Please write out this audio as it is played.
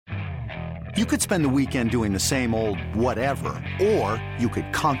You could spend the weekend doing the same old whatever, or you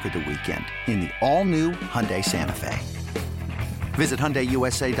could conquer the weekend in the all-new Hyundai Santa Fe. Visit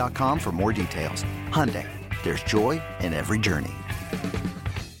HyundaiUSA.com for more details. Hyundai, there's joy in every journey.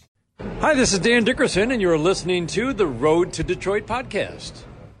 Hi, this is Dan Dickerson, and you're listening to the Road to Detroit podcast.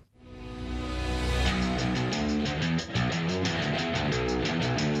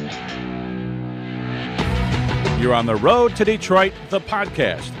 You're on the Road to Detroit, the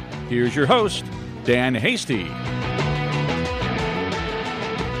podcast. Here's your host, Dan Hasty.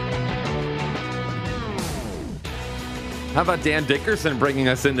 How about Dan Dickerson bringing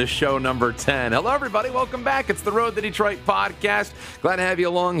us into show number 10? Hello, everybody. Welcome back. It's the Road to Detroit podcast. Glad to have you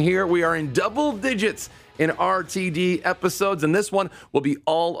along here. We are in double digits in RTD episodes, and this one will be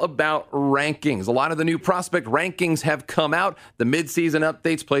all about rankings. A lot of the new prospect rankings have come out. The midseason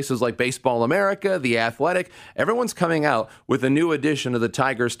updates, places like Baseball America, The Athletic, everyone's coming out with a new edition of the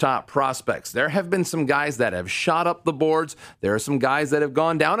Tigers' top prospects. There have been some guys that have shot up the boards. There are some guys that have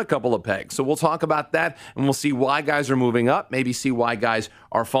gone down a couple of pegs. So we'll talk about that, and we'll see why guys are moving up, maybe see why guys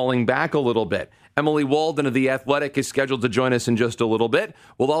are falling back a little bit. Emily Walden of The Athletic is scheduled to join us in just a little bit.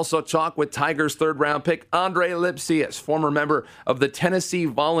 We'll also talk with Tigers' third-round pick, Andre Lipsius, former member of the Tennessee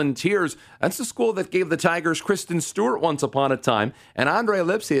Volunteers. That's the school that gave the Tigers Kristen Stewart once upon a time. And Andre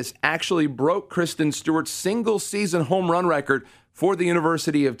Lipsius actually broke Kristen Stewart's single-season home run record for the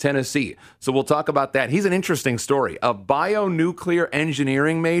University of Tennessee. So we'll talk about that. He's an interesting story. A bionuclear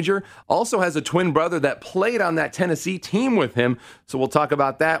engineering major, also has a twin brother that played on that Tennessee team with him. So we'll talk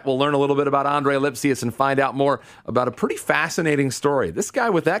about that. We'll learn a little bit about Andre Lipsius and find out more about a pretty fascinating story. This guy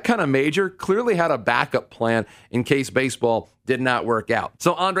with that kind of major clearly had a backup plan in case baseball did not work out.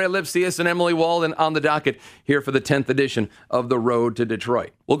 So Andre Lipsius and Emily Walden on the docket here for the 10th edition of the Road to Detroit.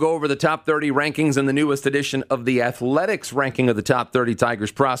 We'll go over the top 30 rankings in the newest edition of the Athletics ranking of the top 30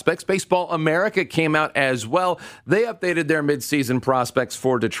 Tigers prospects. Baseball America came out as well. They updated their midseason prospects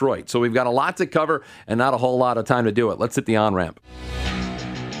for Detroit. So we've got a lot to cover and not a whole lot of time to do it. Let's hit the on-ramp.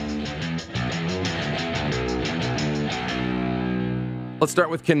 Let's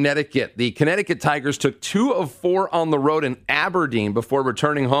start with Connecticut. The Connecticut Tigers took 2 of 4 on the road in Aberdeen before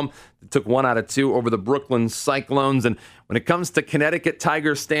returning home. They took 1 out of 2 over the Brooklyn Cyclones. And when it comes to Connecticut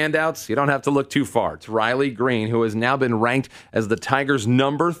Tigers standouts, you don't have to look too far. It's Riley Green, who has now been ranked as the Tigers'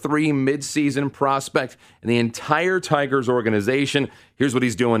 number 3 midseason prospect in the entire Tigers organization. Here's what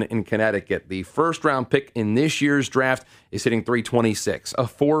he's doing in Connecticut. The first-round pick in this year's draft is hitting .326, a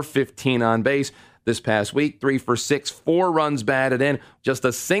 .415 on base. This past week, 3 for 6, 4 runs batted in, just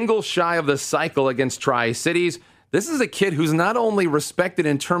a single shy of the cycle against Tri-Cities. This is a kid who's not only respected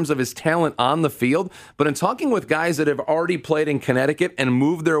in terms of his talent on the field, but in talking with guys that have already played in Connecticut and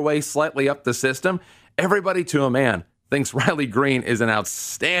moved their way slightly up the system, everybody to a man thinks Riley Green is an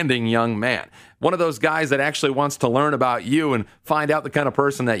outstanding young man. One of those guys that actually wants to learn about you and find out the kind of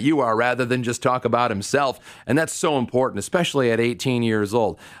person that you are rather than just talk about himself. And that's so important, especially at 18 years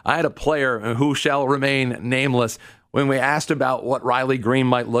old. I had a player who shall remain nameless. When we asked about what Riley Green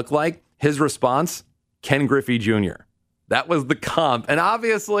might look like, his response, Ken Griffey Jr. That was the comp. And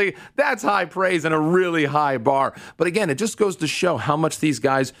obviously, that's high praise and a really high bar. But again, it just goes to show how much these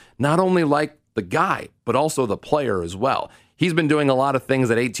guys not only like the guy, but also the player as well. He's been doing a lot of things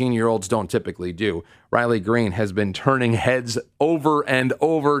that 18-year-olds don't typically do. Riley Green has been turning heads over and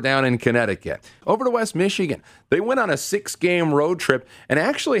over down in Connecticut. Over to West Michigan. They went on a 6-game road trip and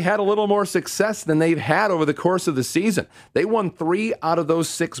actually had a little more success than they've had over the course of the season. They won 3 out of those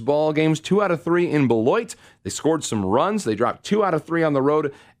 6 ball games, 2 out of 3 in Beloit. They scored some runs. They dropped 2 out of 3 on the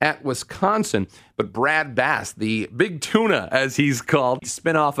road at Wisconsin. But Brad Bass, the Big Tuna, as he's called,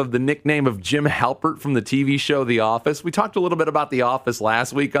 spinoff of the nickname of Jim Halpert from the TV show The Office. We talked a little bit about The Office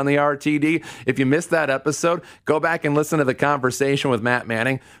last week on the RTD. If you missed that episode, go back and listen to the conversation with Matt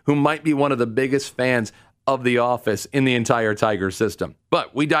Manning, who might be one of the biggest fans of The Office in the entire Tiger system.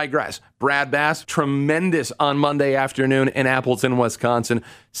 But we digress. Brad Bass, tremendous on Monday afternoon in Appleton, Wisconsin.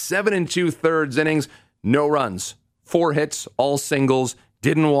 7 2/3 innings, no runs, 4 hits, all singles,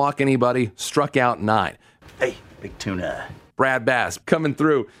 didn't walk anybody, struck out 9. Hey, Big Tuna. Brad Bass coming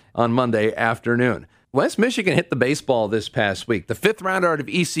through on Monday afternoon. West Michigan hit the baseball this past week. The 5th rounder out of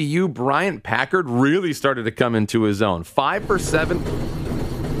ECU, Bryant Packard, really started to come into his own. 5 for 7.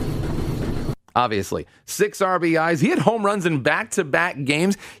 Obviously, 6 RBIs. He had home runs in back-to-back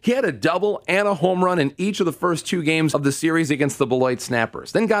games. He had a double and a home run in each of the first 2 games of the series against the Beloit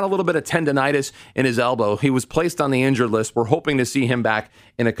Snappers. Then got a little bit of tendonitis in his elbow. He was placed on the injured list. We're hoping to see him back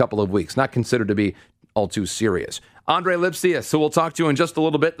in a couple of weeks. Not considered to be all too serious. Andre Lipsius, who we'll talk to in just a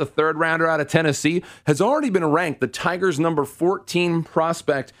little bit, the 3rd rounder out of Tennessee, has already been ranked the Tigers' number 14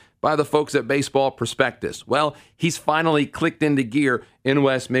 prospect by the folks at Baseball Prospectus. Well, he's finally clicked into gear in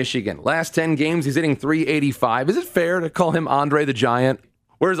West Michigan. Last 10 games, he's hitting .385. Is it fair to call him Andre the Giant?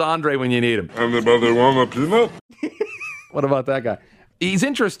 Where's Andre when you need him? Anybody want a peanut? What about that guy? He's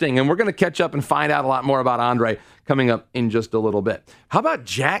interesting, and we're going to catch up and find out a lot more about Andre coming up in just a little bit. How about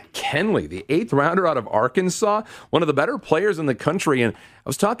Jack Kenley, the 8th rounder out of Arkansas, one of the better players in the country? And I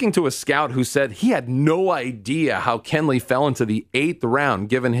was talking to a scout who said he had no idea how Kenley fell into the 8th round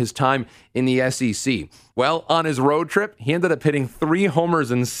given his time in the SEC. Well, on his road trip, he ended up hitting 3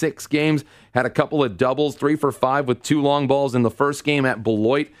 homers in 6 games, had a couple of doubles, 3 for 5 with 2 long balls in the first game at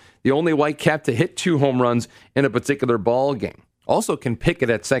Beloit, the only Whitecap to hit 2 home runs in a particular ball game. Also can pick it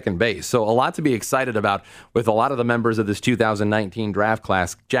at second base. So a lot to be excited about with a lot of the members of this 2019 draft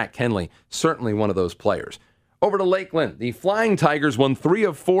class. Jack Kenley, certainly one of those players. Over to Lakeland, the Flying Tigers won 3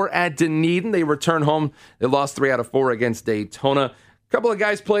 of 4 at Dunedin. They return home. They lost 3 out of 4 against Daytona. A couple of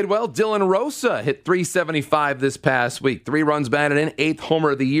guys played well. Dylan Rosa hit .375 this past week. 3 runs batted in, 8th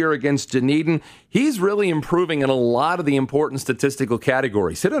homer of the year against Dunedin. He's really improving in a lot of the important statistical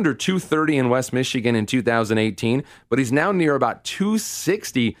categories. Hit under .230 in West Michigan in 2018, but he's now near about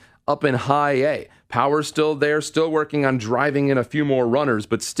 .260 up in high A. Power's still there, still working on driving in a few more runners,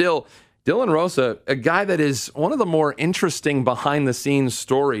 but still, Dylan Rosa, a guy that is one of the more interesting behind-the-scenes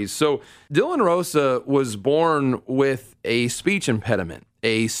stories. So Dylan Rosa was born with a speech impediment,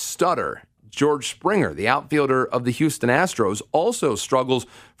 a stutter. George Springer, the outfielder of the Houston Astros, also struggles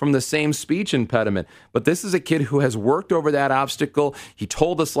from the same speech impediment. But this is a kid who has worked over that obstacle. He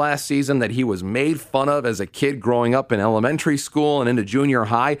told us last season that he was made fun of as a kid growing up in elementary school and into junior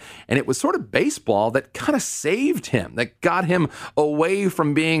high. And it was sort of baseball that kind of saved him, that got him away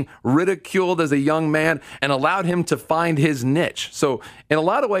from being ridiculed as a young man and allowed him to find his niche. So in a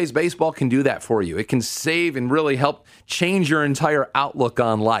lot of ways, baseball can do that for you. It can save and really help change your entire outlook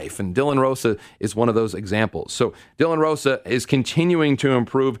on life. And Dylan Rosa is one of those examples. So Dylan Rosa is continuing to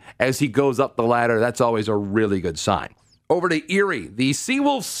improve as he goes up the ladder. That's always a really good sign. Over to Erie. The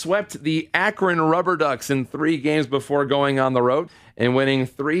Seawolves swept the Akron Rubber Ducks in 3 games before going on the road and winning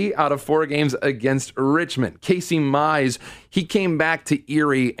 3 out of 4 games against Richmond. Casey Mize, he came back to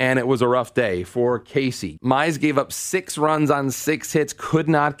Erie, and it was a rough day for Casey. Mize gave up 6 runs on 6 hits, could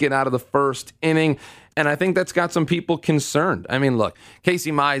not get out of the first inning. And I think that's got some people concerned. I mean, look,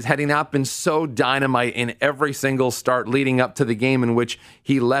 Casey Mize, had he not been so dynamite in every single start leading up to the game in which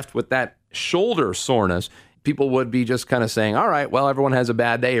he left with that shoulder soreness, people would be just kind of saying, all right, well, everyone has a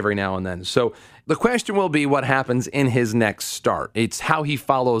bad day every now and then. So the question will be what happens in his next start. It's how he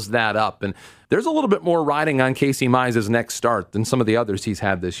follows that up. And there's a little bit more riding on Casey Mize's next start than some of the others he's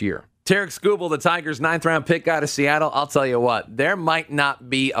had this year. Tarik Skubal, the Tigers' 9th round pick out of Seattle. I'll tell you what, there might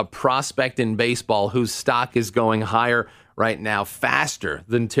not be a prospect in baseball whose stock is going higher right now faster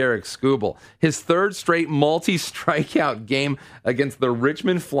than Tarik Skubal. His 3rd straight multi-strikeout game against the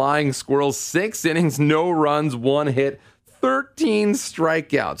Richmond Flying Squirrels. 6 innings, no runs, 1 hit, 13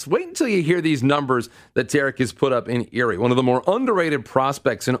 strikeouts. Wait until you hear these numbers that Tarik has put up in Erie. One of the more underrated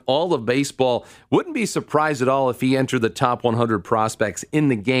prospects in all of baseball. Wouldn't be surprised at all if he entered the top 100 prospects in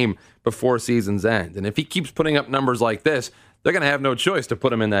the game before season's end. And if he keeps putting up numbers like this, they're going to have no choice to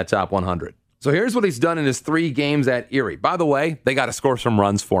put him in that top 100. So here's what he's done in his 3 games at Erie. By the way, they got to score some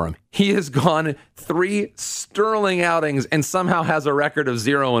runs for him. He has gone 3 sterling outings and somehow has a record of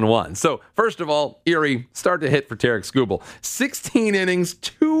 0-1. So first of all, Erie, start to hit for Tarik Skubal. 16 innings,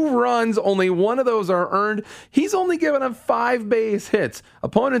 2 runs, only 1 of those are earned. He's only given up 5 base hits.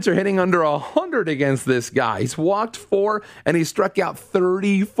 Opponents are hitting under 100 against this guy. He's walked 4 and he struck out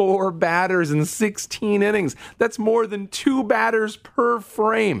 34 batters in 16 innings. That's more than 2 batters per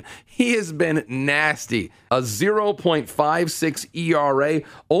frame. He has been nasty. A 0.56 ERA.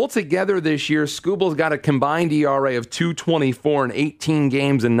 Altogether this year, Skubal's got a combined ERA of 2.24 in 18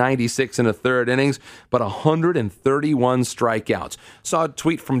 games and 96 in a third innings, but 131 strikeouts. Saw a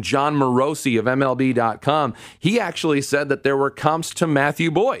tweet from John Morosi of MLB.com. He actually said that there were comps to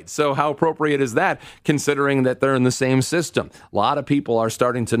Matthew Boyd. So how appropriate is that, considering that they're in the same system? A lot of people are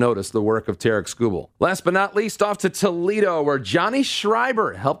starting to notice the work of Tarik Skubal. Last but not least, off to Toledo, where Johnny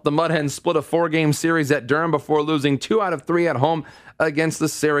Schreiber helped the Mud Hens split a 4-game series at Durham before losing 2 out of 3 at home against the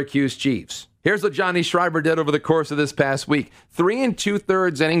Syracuse Chiefs. Here's what Johnny Schreiber did over the course of this past week. 3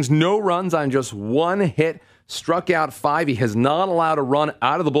 2/3 innings, no runs on just 1 hit, struck out 5. He has not allowed a run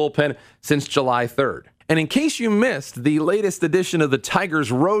out of the bullpen since July 3rd. And in case you missed the latest edition of the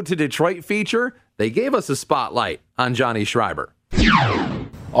Tigers Road to Detroit feature, they gave us a spotlight on Johnny Schreiber.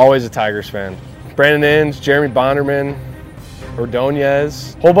 Always a Tigers fan. Brandon Inge, Jeremy Bonderman,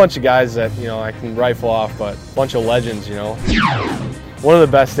 Ordonez, whole bunch of guys that, I can rifle off, but a bunch of legends, one of the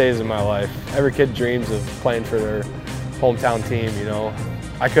best days of my life. Every kid dreams of playing for their hometown team, you know.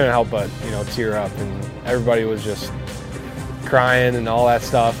 I couldn't help but, you know, tear up, and everybody was just crying and all that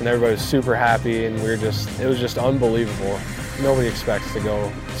stuff, and everybody was super happy, and it was just unbelievable. Nobody expects to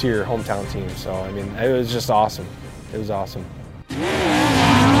go to your hometown team, so I mean, it was just awesome. It was awesome.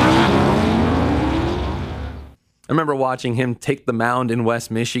 I remember watching him take the mound in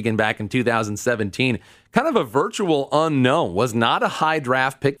West Michigan back in 2017. Kind of a virtual unknown, was not a high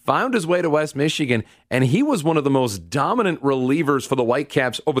draft pick, found his way to West Michigan, and he was one of the most dominant relievers for the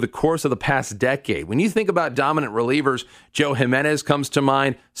Whitecaps over the course of the past decade. When you think about dominant relievers, Joe Jimenez comes to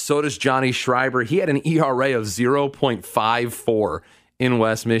mind, so does Johnny Schreiber. He had an ERA of 0.54 in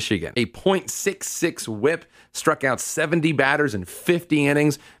West Michigan, a .66 whip, struck out 70 batters in 50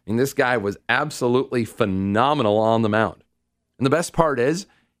 innings. I mean, this guy was absolutely phenomenal on the mound. And the best part is,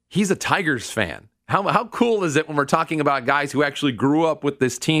 he's a Tigers fan. How cool is it when we're talking about guys who actually grew up with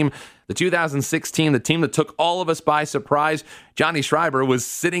this team, the 2016, the team that took all of us by surprise? Johnny Schreiber was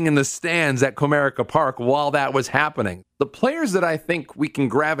sitting in the stands at Comerica Park while that was happening. The players that I think we can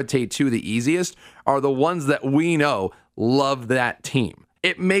gravitate to the easiest are the ones that we know love that team.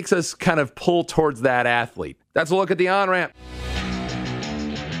 It makes us kind of pull towards that athlete. That's a look at the on-ramp.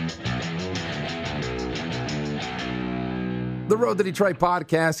 The Road to Detroit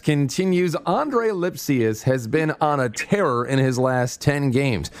podcast continues. Andre Lipsius has been on a tear in his last 10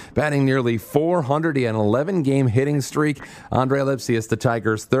 games, batting nearly 400. He had an 11-game hitting streak. Andre Lipsius, the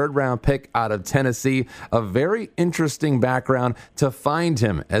Tigers' third-round pick out of Tennessee. A very interesting background to find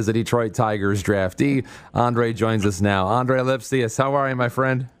him as a Detroit Tigers draftee. Andre joins us now. Andre Lipsius, how are you, my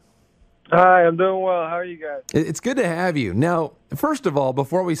friend? Hi, I'm doing well. How are you guys? It's good to have you. Now, first of all,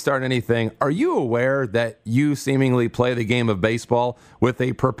 before we start anything, are you aware that you seemingly play the game of baseball with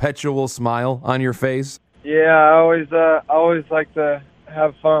a perpetual smile on your face? Yeah, I always like to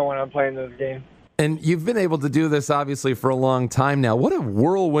have fun when I'm playing this game. And you've been able to do this, obviously, for a long time now. What a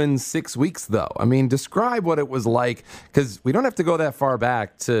whirlwind 6 weeks, though. I mean, describe what it was like, because we don't have to go that far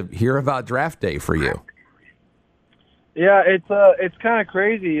back to hear about draft day for you. Yeah, it's kind of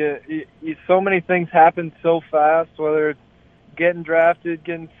crazy. So many things happen so fast, whether it's getting drafted,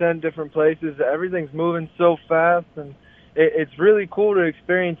 getting sent different places. Everything's moving so fast, and it's really cool to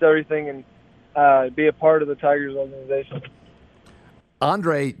experience everything and be a part of the Tigers organization.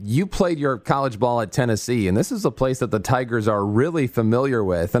 Andre, you played your college ball at Tennessee, and this is a place that the Tigers are really familiar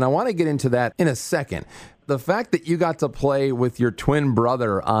with, and I want to get into that in a second. The fact that you got to play with your twin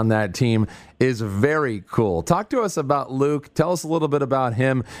brother on that team is very cool. Talk to us about Luke. Tell us a little bit about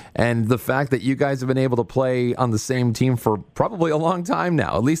him and the fact that you guys have been able to play on the same team for probably a long time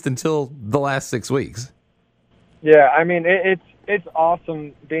now, at least until the last 6 weeks. Yeah, I mean, it's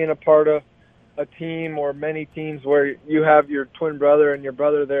awesome being a part of a team or many teams where you have your twin brother and your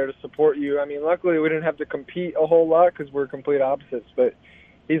brother there to support you. I mean, luckily we didn't have to compete a whole lot because we're complete opposites, but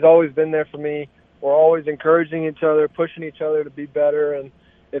he's always been there for me. We're always encouraging each other, pushing each other to be better, and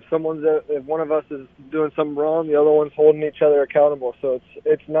if if one of us is doing something wrong, the other one's holding each other accountable. So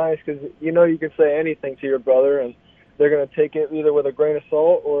it's nice because you know you can say anything to your brother, and they're going to take it either with a grain of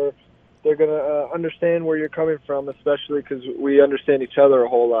salt or they're going to understand where you're coming from, especially because we understand each other a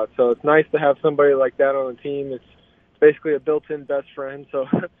whole lot. So it's nice to have somebody like that on the team. It's basically a built-in best friend, so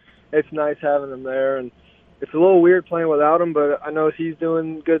it's nice having them there. And it's a little weird playing without him, but I know he's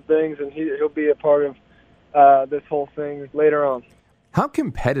doing good things, and he'll be a part of this whole thing later on. How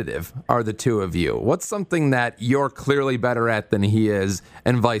competitive are the two of you? What's something that you're clearly better at than he is,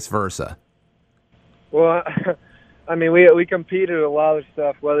 and vice versa? Well, I mean, we competed at a lot of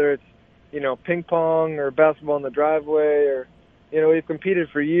stuff, whether it's, ping pong or basketball in the driveway, or, we've competed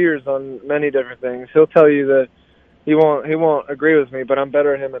for years on many different things. He'll tell you that he won't agree with me, but I'm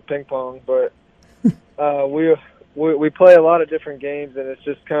better at him at ping pong. But we play a lot of different games, and it's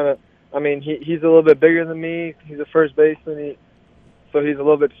just kind of, I mean, he's a little bit bigger than me. He's a first baseman, so he's a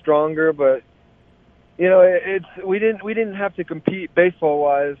little bit stronger. But we didn't have to compete baseball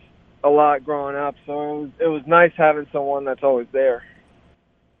wise a lot growing up, so it was nice having someone that's always there.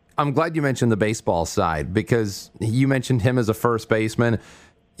 I'm glad you mentioned the baseball side, because you mentioned him as a first baseman.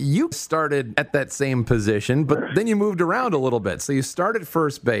 You started at that same position, but then you moved around a little bit. So you start at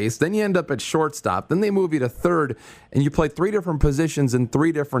first base, then you end up at shortstop, then they move you to third, and you played 3 different positions in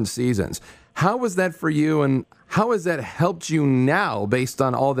 3 different seasons. How was that for you, and how has that helped you now based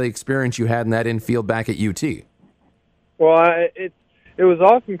on all the experience you had in that infield back at UT? Well, it was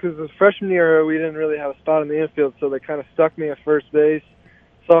awesome because the freshman year we didn't really have a spot in the infield, so they kind of stuck me at first base.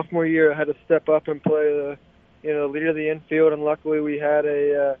 Sophomore year I had to step up and play the leader of the infield, and luckily we had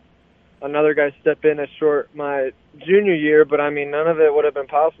a another guy step in as short my junior year, but I mean, none of it would have been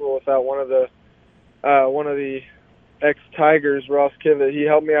possible without one of the ex-Tigers, Ross Kivett. He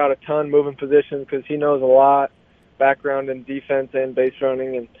helped me out a ton moving positions because he knows a lot, background in defense and base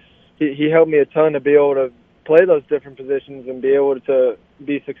running, and he helped me a ton to be able to play those different positions and be able to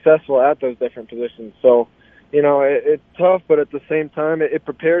be successful at those different positions. So, it's tough, but at the same time, it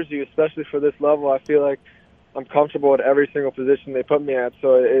prepares you, especially for this level. I feel like I'm comfortable at every single position they put me at,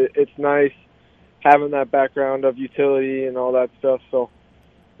 so it's nice having that background of utility and all that stuff. So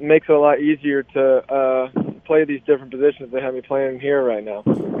it makes it a lot easier to play these different positions they have me playing here right now.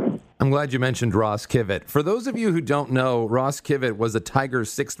 I'm glad you mentioned Ross Kivett. For those of you who don't know, Ross Kivett was a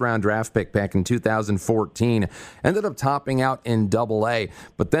Tigers 6th-round draft pick back in 2014, ended up topping out in Double-A,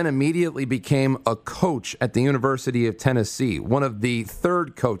 but then immediately became a coach at the University of Tennessee, one of the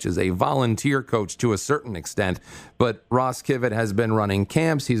third coaches, a volunteer coach to a certain extent. But Ross Kivett has been running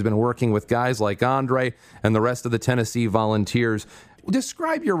camps. He's been working with guys like Andre and the rest of the Tennessee Volunteers.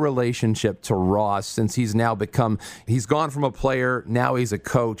 Describe your relationship to Ross since he's gone from a player, now he's a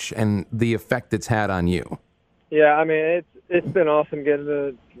coach, and the effect it's had on you. Yeah, I mean, it's been awesome getting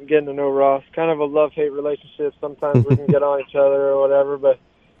to know Ross. Kind of a love-hate relationship. Sometimes we can get on each other or whatever, but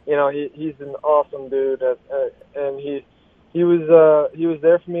he's an awesome dude, and he was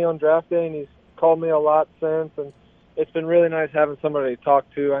there for me on draft day, and he's called me a lot since, and it's been really nice having somebody to talk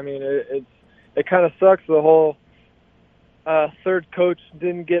to. I mean, it kind of sucks the whole third coach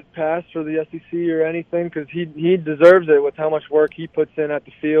didn't get passed for the SEC or anything, because he deserves it with how much work he puts in at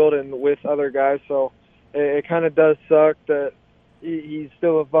the field and with other guys. So it kind of does suck that he's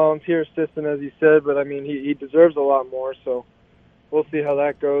still a volunteer assistant, as he said, but I mean, he deserves a lot more. So we'll see how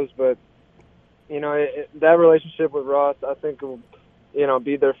that goes. But that relationship with Ross, I think, will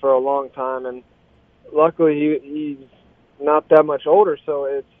be there for a long time. And luckily he's not that much older, so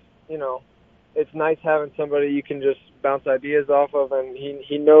it's nice having somebody you can just bounce ideas off of, and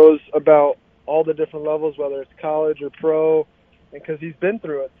he knows about all the different levels, whether it's college or pro, and because he's been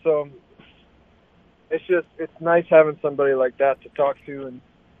through it. So it's nice having somebody like that to talk to and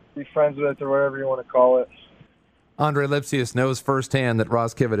be friends with, or whatever you want to call it. Andre Lipsius knows firsthand that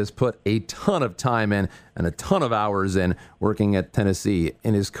Ross Kivett has put a ton of time in and a ton of hours in working at Tennessee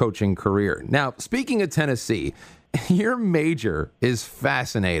in his coaching career. Now, speaking of Tennessee, your major is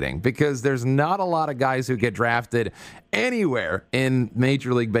fascinating because there's not a lot of guys who get drafted anywhere in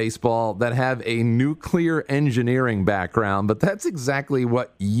Major League Baseball that have a nuclear engineering background, but that's exactly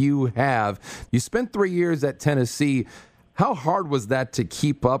what you have. You spent 3 years at Tennessee. How hard was that to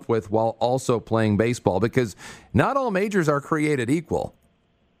keep up with while also playing baseball? Because not all majors are created equal.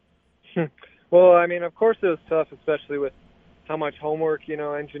 Well, I mean, of course it was tough, especially with how much homework,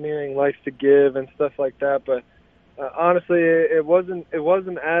 engineering likes to give and stuff like that, but honestly, it wasn't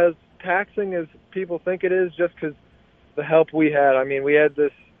as taxing as people think it is, just because the help we had. I mean, we had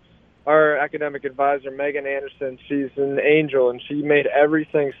our academic advisor, Megan Anderson. She's an angel, and she made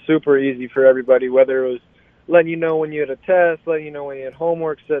everything super easy for everybody, whether it was letting you know when you had a test, letting you know when you had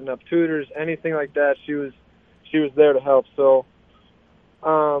homework, setting up tutors, anything like that. She was there to help. So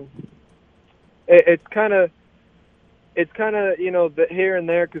it's kind of the here and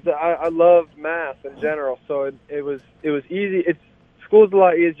there, because I love math in general, so it was easy. School's a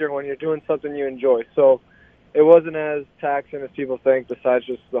lot easier when you're doing something you enjoy, so it wasn't as taxing as people think, besides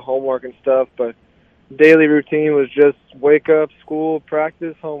just the homework and stuff. But daily routine was just wake up, school,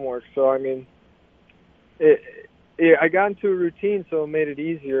 practice, homework. So I mean, I got into a routine, so it made it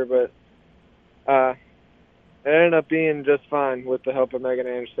easier, but it ended up being just fine with the help of Megan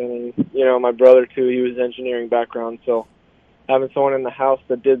Anderson. And, my brother, too, he was engineering background. So having someone in the house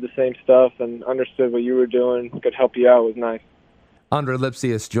that did the same stuff and understood what you were doing, could help you out, was nice. Andre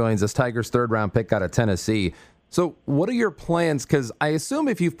Lipsius joins us, Tigers' third-round pick out of Tennessee. So what are your plans? Because I assume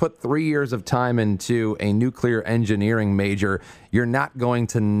if you've put 3 years of time into a nuclear engineering major, you're not going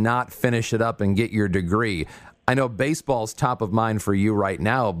to not finish it up and get your degree. I know baseball's top of mind for you right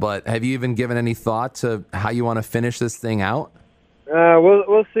now, but have you even given any thought to how you want to finish this thing out?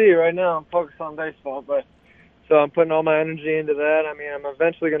 We'll see. Right now I'm focused on baseball, so I'm putting all my energy into that. I mean, I'm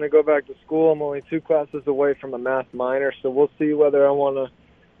eventually going to go back to school. I'm only 2 classes away from a math minor, so we'll see whether I want to,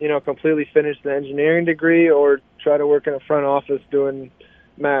 completely finish the engineering degree or try to work in a front office doing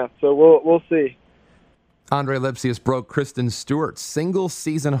math. So we'll see. Andre Lipsius broke Kristen Stewart's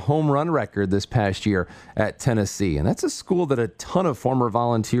single-season home run record this past year at Tennessee, and that's a school that a ton of former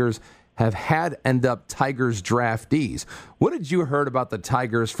Volunteers have had end up Tigers draftees. What did you heard about the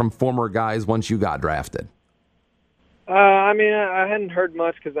Tigers from former guys once you got drafted? I mean, I hadn't heard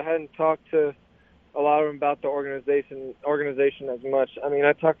much because I hadn't talked to a lot of them about the organization as much. I mean,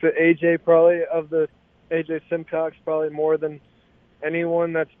 I talked to AJ Simcox probably more than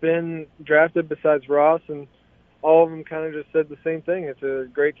anyone that's been drafted besides Ross, and all of them kind of just said the same thing. It's a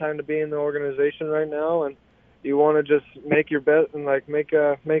great time to be in the organization right now, and you want to just make your best and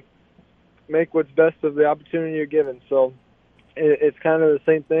make what's best of the opportunity you're given. So it's kind of the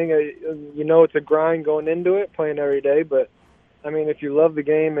same thing. It's a grind going into it, playing every day, but I mean, if you love the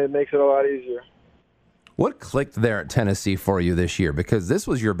game, it makes it a lot easier. What clicked there at Tennessee for you this year? Because this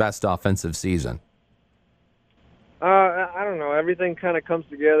was your best offensive season. I don't know. Everything kind of comes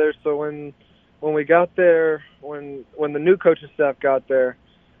together. So when we got there, when the new coaching staff got there,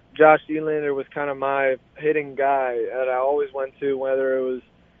 Josh Elander was kind of my hitting guy that I always went to, whether it was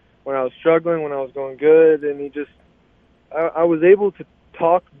when I was struggling, when I was going good, and I was able to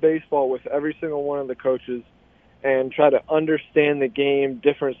talk baseball with every single one of the coaches and try to understand the game,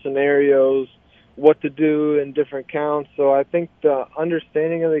 different scenarios, what to do in different counts. So I think the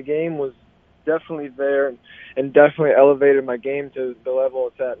understanding of the game was definitely there and definitely elevated my game to the level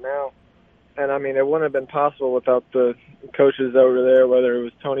it's at now. And, I mean, it wouldn't have been possible without the coaches over there, whether it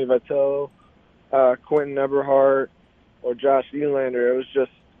was Tony Vitello, Quentin Eberhardt, or Josh Elander. It was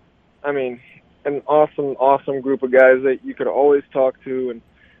just, I mean, an awesome group of guys that you could always talk to and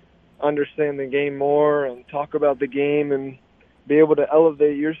understand the game more and talk about the game and be able to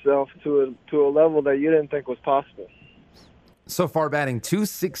elevate yourself to a level that you didn't think was possible. So far batting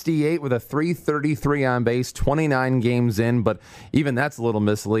 .268 with a .333 on base, 29 games in, but even that's a little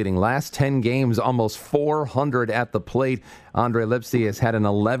misleading. Last 10 games, almost 400 at the plate. Andre Lipsy has had an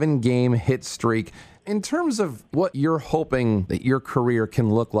 11-game hit streak. In terms of what you're hoping that your career can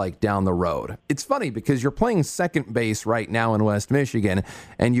look like down the road, it's funny because you're playing second base right now in West Michigan,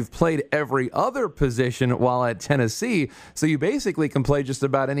 and you've played every other position while at Tennessee, so you basically can play just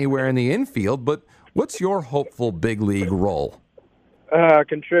about anywhere in the infield, but what's your hopeful big league role?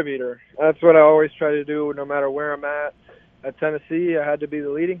 Contributor. That's what I always try to do no matter where I'm at. At Tennessee, I had to be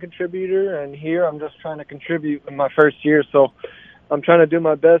the leading contributor, and here I'm just trying to contribute in my first year, so I'm trying to do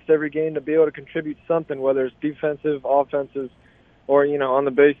my best every game to be able to contribute something, whether it's defensive, offensive, or, on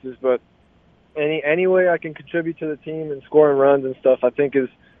the bases. But any way I can contribute to the team and scoring runs and stuff, I think is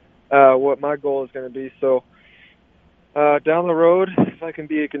what my goal is going to be. So down the road, if I can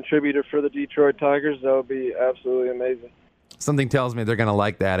be a contributor for the Detroit Tigers, that would be absolutely amazing. Something tells me they're going to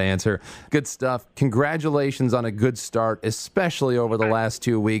like that answer. Good stuff. Congratulations on a good start, especially over the last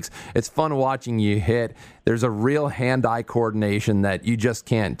 2 weeks. It's fun watching you hit. There's a real hand-eye coordination that you just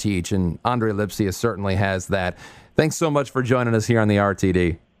can't teach, and Andre Lipsy certainly has that. Thanks so much for joining us here on the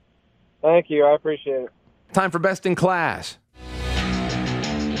RTD. Thank you. I appreciate it. Time for Best in Class.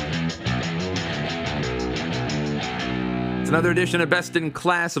 Another edition of Best in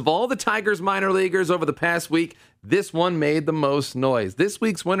Class. Of all the Tigers minor leaguers over the past week, this one made the most noise. This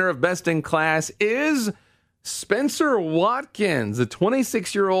week's winner of Best in Class is Spencer Watkins, a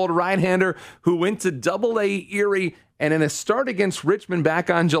 26-year-old right-hander who went to Double-A Erie and in a start against Richmond back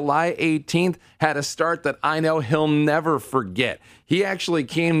on July 18th, had a start that I know he'll never forget. He actually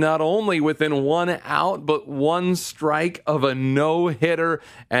came not only within 1 out, but 1 strike of a no-hitter,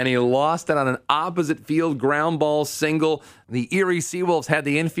 and he lost it on an opposite field ground ball single. The Erie Seawolves had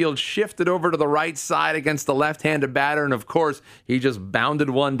the infield shifted over to the right side against the left-handed batter, and of course, he just bounded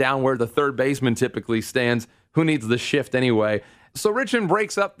one down where the third baseman typically stands. Who needs the shift anyway? So Richmond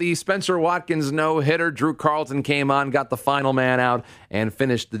breaks up the Spencer Watkins no-hitter. Drew Carlton came on, got the final man out, and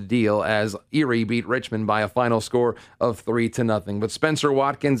finished the deal as Erie beat Richmond by a final score of 3-0. But Spencer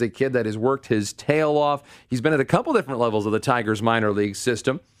Watkins, a kid that has worked his tail off. He's been at a couple different levels of the Tigers minor league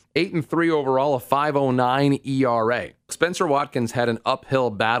system. 8-3 overall, a 5.09 ERA. Spencer Watkins had an uphill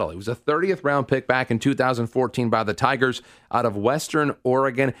battle. He was a 30th round pick back in 2014 by the Tigers out of Western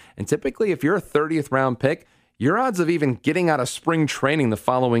Oregon. And typically, if you're a 30th round pick, your odds of even getting out of spring training the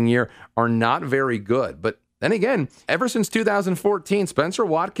following year are not very good. But then again, ever since 2014, Spencer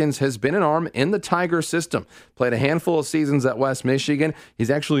Watkins has been an arm in the Tiger system. Played a handful of seasons at West Michigan.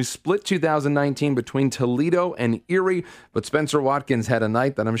 He's actually split 2019 between Toledo and Erie. But Spencer Watkins had a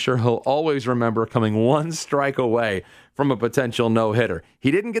night that I'm sure he'll always remember, coming 1 strike away from a potential no-hitter.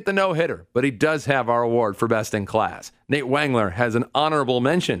 He didn't get the no-hitter, but he does have our award for Best in Class. Nate Wangler has an honorable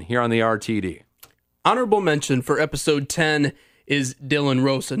mention here on the RTD. Honorable mention for episode 10 is Dylan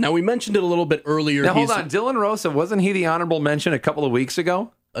Rosa. Now, we mentioned it a little bit earlier. Now, hold on. Dylan Rosa, wasn't he the honorable mention a couple of weeks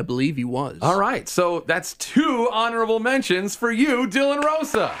ago? I believe he was. All right. So that's 2 honorable mentions for you, Dylan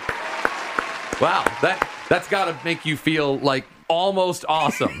Rosa. Wow. That's got to make you feel like almost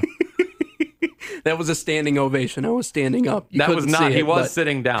awesome. That was a standing ovation. I was standing up. You That was couldn't not. see He it, was but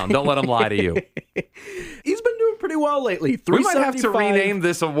sitting down. Don't let him lie to you. he's been doing pretty well lately. We might have to 375. rename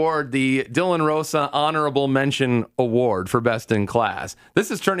this award the Dylan Rosa Honorable Mention Award for Best in Class.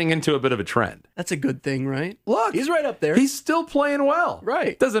 This is turning into a bit of a trend. That's a good thing, right? Look, He's right up there. He's still playing well.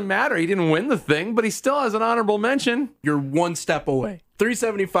 Right. Doesn't matter. He didn't win the thing, but he still has an honorable mention. You're one step away.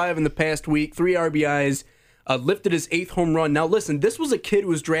 375 in the past week, 3 RBIs, lifted his 8th home run. Now listen, this was a kid who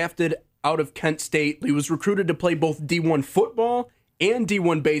was drafted out of Kent State. He was recruited to play both D1 football and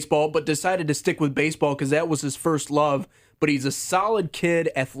D1 baseball, but decided to stick with baseball because that was his first love. But he's a solid kid,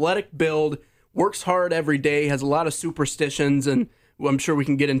 athletic build, works hard every day, has a lot of superstitions, and I'm sure we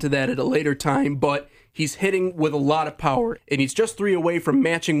can get into that at a later time, but he's hitting with a lot of power, and he's just 3 away from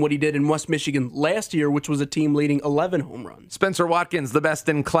matching what he did in West Michigan last year, which was a team leading 11 home runs. Spencer Watkins, the best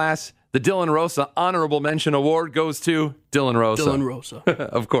in class. The Dylan Rosa Honorable Mention Award goes to Dylan Rosa. Dylan Rosa.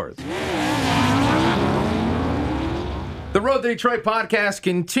 Of course. The Road to Detroit podcast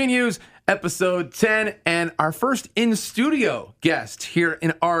continues, episode 10, and our first in-studio guest here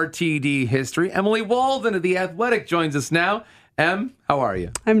in RTD history, Emily Walden of The Athletic, joins us now. Em, how are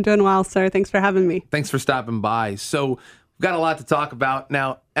you? I'm doing well, sir. Thanks for having me. Thanks for stopping by. So we've got a lot to talk about.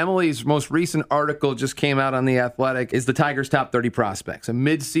 Now, Emily's most recent article just came out on The Athletic, is the Tigers' top 30 prospects, a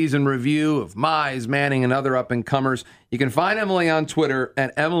mid-season review of Mize, Manning, and other up-and-comers. You can find Emily on Twitter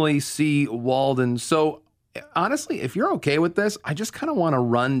at Emily C. Walden. So honestly, if you're okay with this, I just kind of want to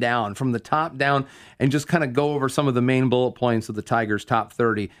run down from the top down and just kind of go over some of the main bullet points of the Tigers' top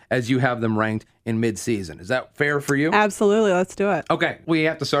 30 as you have them ranked in mid-season. Is that fair for you? Absolutely. Let's do it. Okay, we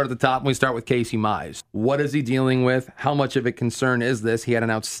have to start at the top, and we start with Casey Mize. What is he dealing with? How much of a concern is this? He had an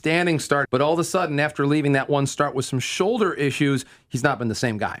outstanding start, but all of a sudden, after leaving that one start with some shoulder issues, he's not been the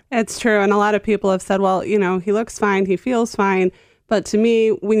same guy. It's true. And a lot of people have said, well, he looks fine. He feels fine. But to me,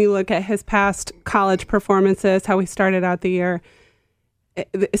 when you look at his past college performances, how he started out the year,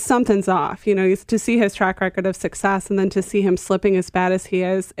 something's off. To see his track record of success and then to see him slipping as bad as he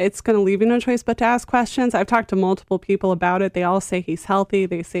is, it's going to leave you no choice but to ask questions. I've talked to multiple people about it. They all say he's healthy.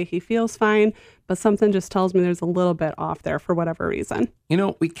 They say he feels fine. But something just tells me there's a little bit off there for whatever reason.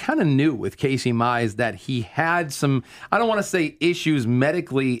 We kind of knew with Casey Mize that he had some, I don't want to say issues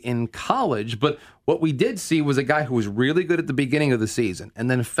medically in college, but what we did see was a guy who was really good at the beginning of the season and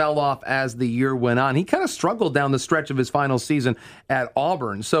then fell off as the year went on. He kind of struggled down the stretch of his final season at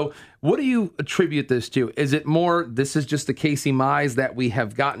Auburn. So what do you attribute this to? Is it more, this is just the Casey Mize that we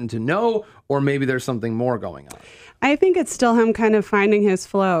have gotten to know, or maybe there's something more going on? I think it's still him kind of finding his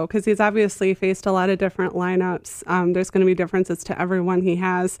flow because he's obviously faced a lot of different lineups. There's going to be differences to everyone he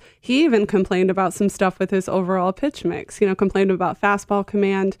has. He even complained about some stuff with his overall pitch mix, complained about fastball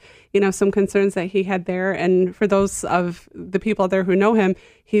command, some concerns that he had there. And for those of the people there who know him,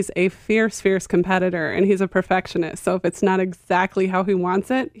 he's a fierce, fierce competitor and he's a perfectionist. So if it's not exactly how he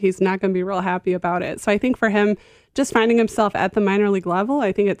wants it, he's not going to be real happy about it. So I think for him, just finding himself at the minor league level,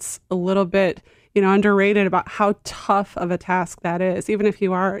 I think it's a little bit underrated about how tough of a task that is. Even if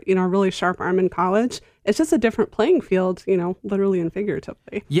you are, a really sharp arm in college, it's just a different playing field, literally and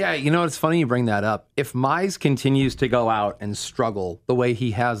figuratively. Yeah, it's funny you bring that up. If Mize continues to go out and struggle the way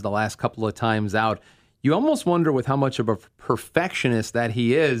he has the last couple of times out, you almost wonder with how much of a perfectionist that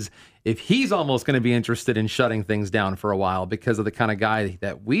he is, if he's almost going to be interested in shutting things down for a while because of the kind of guy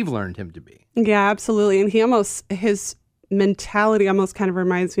that we've learned him to be. Yeah, absolutely. And his mentality almost kind of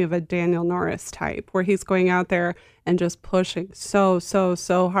reminds me of a Daniel Norris type, where he's going out there and just pushing so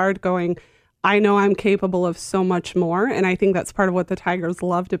hard, going, I know I'm capable of so much more. And I think that's part of what the Tigers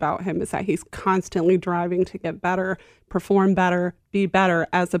loved about him, is that he's constantly driving to get better, perform better, be better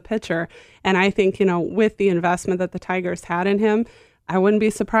as a pitcher. And I think, with the investment that the Tigers had in him, I wouldn't be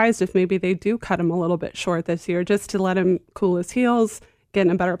surprised if maybe they do cut him a little bit short this year, just to let him cool his heels, get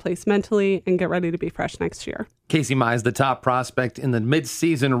in a better place mentally, and get ready to be fresh next year. Casey Mize, the top prospect in the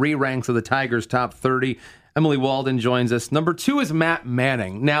midseason re-ranks of the Tigers' top 30. Emily Walden joins us. Number 2 is Matt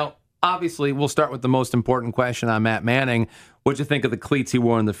Manning. Now, obviously, we'll start with the most important question on Matt Manning. What'd you think of the cleats he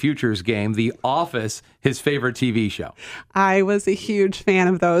wore in the Futures game? The Office, his favorite TV show. I was a huge fan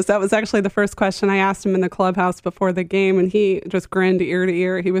of those. That was actually the first question I asked him in the clubhouse before the game, and he just grinned ear to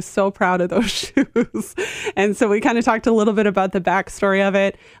ear. He was so proud of those shoes. And so we kind of talked a little bit about the backstory of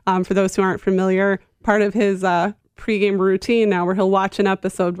it. For those who aren't familiar, part of his pregame routine now, where he'll watch an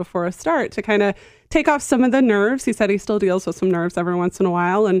episode before a start to kind of take off some of the nerves. He said he still deals with some nerves every once in a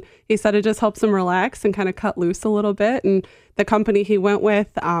while, and he said it just helps him relax and kind of cut loose a little bit. And the company he went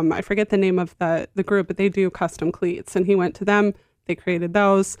with, I forget the name of the group, but they do custom cleats, and he went to them. They created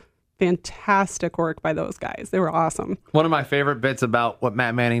those, fantastic work by those guys. They were awesome. One of my favorite bits about what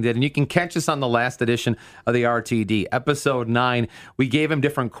Matt Manning did, and you can catch us on the last edition of the RTD, episode 9, we gave him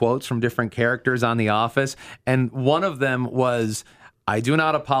different quotes from different characters on The Office, and one of them was, "I do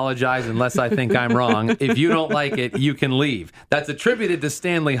not apologize unless I think I'm wrong. If you don't like it, you can leave." That's attributed to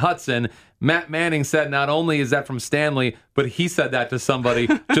Stanley Hudson. Matt Manning said not only is that from Stanley, but he said that to somebody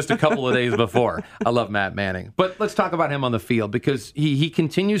just a couple of days before. I love Matt Manning. But let's talk about him on the field, because he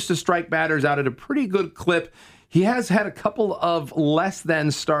continues to strike batters out at a pretty good clip. He has had a couple of less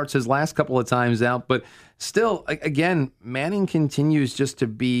than starts his last couple of times out, but still, again, Manning continues just to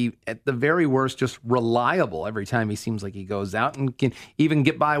be, at the very worst, just reliable every time he seems like he goes out, and can even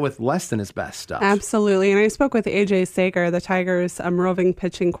get by with less than his best stuff. Absolutely. And I spoke with AJ Sager, the Tigers' roving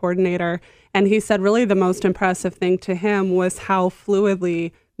pitching coordinator, and he said really the most impressive thing to him was how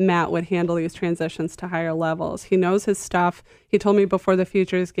fluidly Matt would handle these transitions to higher levels. He knows his stuff. He told me before the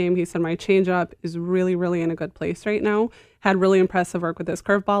Futures game, he said, my changeup is really, really in a good place right now. Had really impressive work with his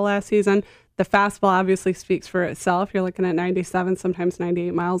curveball last season. The fastball obviously speaks for itself. You're looking at 97, sometimes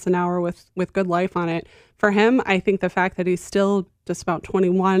 98 miles an hour with good life on it. For him, I think the fact that he's still just about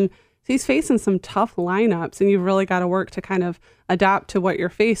 21, he's facing some tough lineups, and you've really got to work to kind of adapt to what you're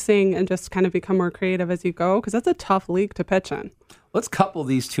facing and just kind of become more creative as you go, because that's a tough league to pitch in. Let's couple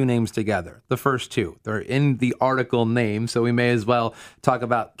these two names together. The first two, they're in the article name, so we may as well talk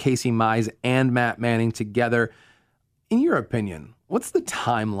about Casey Mize and Matt Manning together. In your opinion, what's the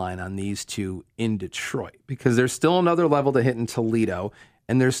timeline on these two in Detroit? Because there's still another level to hit in Toledo,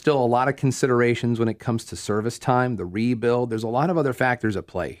 and there's still a lot of considerations when it comes to service time, the rebuild. There's a lot of other factors at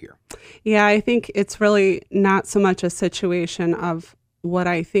play here. Yeah, I think it's really not so much a situation of what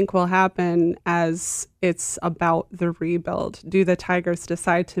I think will happen as it's about the rebuild. Do the Tigers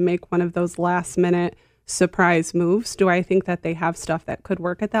decide to make one of those last-minute surprise moves? Do I think that they have stuff that could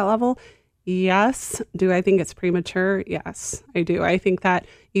work at that level? Yes. Do I think it's premature? Yes, I do. I think that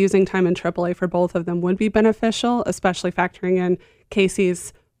using time in AAA for both of them would be beneficial, especially factoring in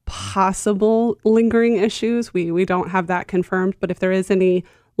Casey's possible lingering issues. We don't have that confirmed, but if there is any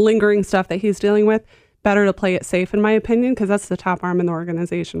lingering stuff that he's dealing with, better to play it safe, in my opinion, because that's the top arm in the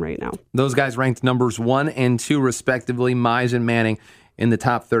organization right now. Those guys ranked numbers 1 and 2, respectively, Mize and Manning, in the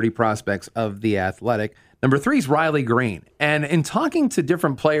top 30 prospects of The Athletic. Number 3 is Riley Green. And in talking to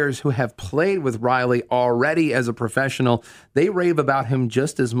different players who have played with Riley already as a professional, they rave about him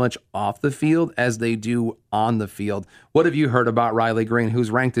just as much off the field as they do on the field. What have you heard about Riley Green,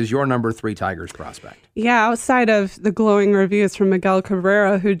 who's ranked as your number 3 Tigers prospect? Yeah, outside of the glowing reviews from Miguel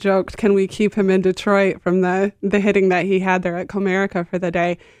Cabrera, who joked, can we keep him in Detroit from the hitting that he had there at Comerica for the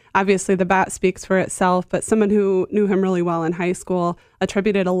day? Obviously, the bat speaks for itself, but someone who knew him really well in high school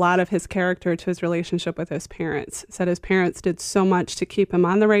attributed a lot of his character to his relationship with his parents. Said his parents did so much to keep him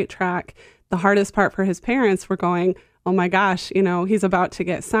on the right track. The hardest part for his parents were going, oh my gosh, he's about to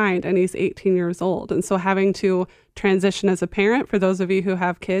get signed and he's 18 years old. And so having to transition as a parent, for those of you who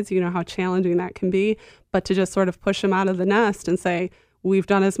have kids, you know how challenging that can be, but to just sort of push him out of the nest and say, we've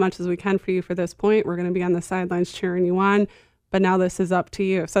done as much as we can for you for this point. We're going to be on the sidelines cheering you on, but now this is up to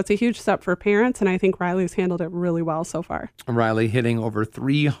you. So it's a huge step for parents, and I think Riley's handled it really well so far. Riley hitting over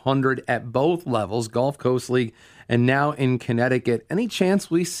 300 at both levels, Gulf Coast League and now in Connecticut. Any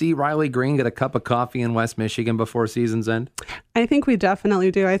chance we see Riley Green get a cup of coffee in West Michigan before season's end? I think we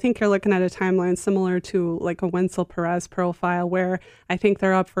definitely do. I think you're looking at a timeline similar to like a Wenzel Perez profile, where I think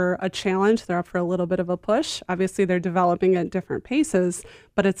they're up for a challenge. They're up for a little bit of a push. Obviously, they're developing at different paces,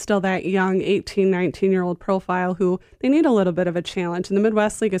 but it's still that young 18, 19-year-old profile who they need a little bit of a challenge. And the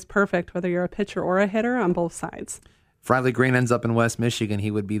Midwest League is perfect, whether you're a pitcher or a hitter, on both sides. If Riley Green ends up in West Michigan,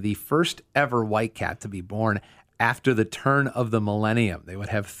 he would be the first ever Whitecap to be born after the turn of the millennium. They would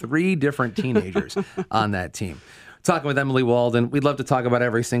have 3 different teenagers on that team. Talking with Emily Walden, we'd love to talk about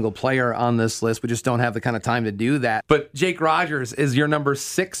every single player on this list. We just don't have the kind of time to do that. But Jake Rogers is your number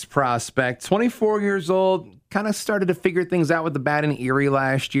 6 prospect, 24 years old, kind of started to figure things out with the bat in Erie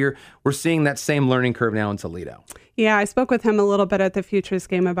last year. We're seeing that same learning curve now in Toledo. Yeah, I spoke with him a little bit at the Futures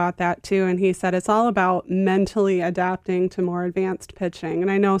game about that too, and he said it's all about mentally adapting to more advanced pitching. And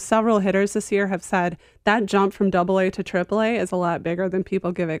I know several hitters this year have said that jump from AA to AAA is a lot bigger than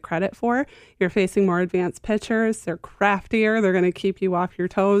people give it credit for. You're facing more advanced pitchers. They're craftier. They're going to keep you off your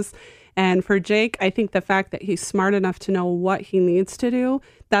toes. And for Jake, I think the fact that he's smart enough to know what he needs to do,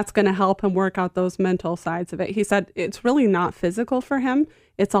 that's going to help him work out those mental sides of it. He said it's really not physical for him.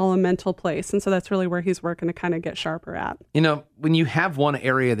 It's all a mental place. And so that's really where he's working to kind of get sharper at. You know, when you have one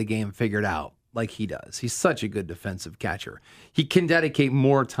area of the game figured out, like he does. He's such a good defensive catcher. He can dedicate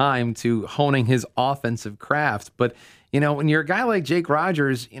more time to honing his offensive craft. But, when you're a guy like Jake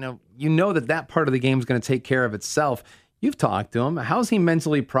Rogers, you know that part of the game is going to take care of itself. You've talked to him. How's he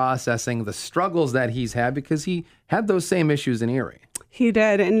mentally processing the struggles that he's had? Because he had those same issues in Erie. He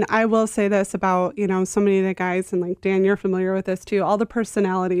did. And I will say this about, so many of the guys, and like Dan, you're familiar with this too, all the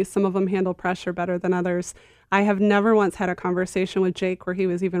personalities, some of them handle pressure better than others. I have never once had a conversation with Jake where he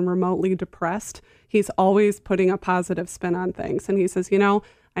was even remotely depressed. He's always putting a positive spin on things. And he says,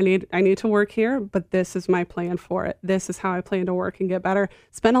 I need to work here, but this is my plan for it. This is how I plan to work and get better.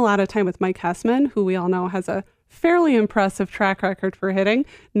 Spent a lot of time with Mike Hessman, who we all know has a fairly impressive track record for hitting,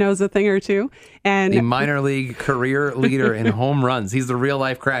 knows a thing or two. And the minor league career leader in home runs. He's the real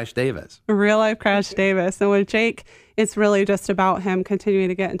life Crash Davis. Real life Crash Davis. And with Jake, it's really just about him continuing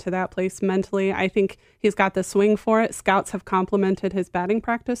to get into that place mentally. I think he's got the swing for it. Scouts have complimented his batting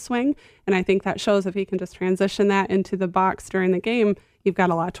practice swing. And I think that shows if he can just transition that into the box during the game, you've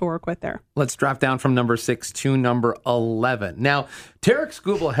got a lot to work with there. Let's drop down from number 6 to number 11. Now, Tarek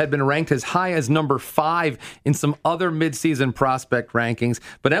Skubal had been ranked as high as number 5 in some other midseason prospect rankings,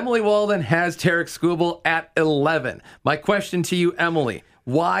 but Emily Walden has Tarek Skubal at 11. My question to you, Emily,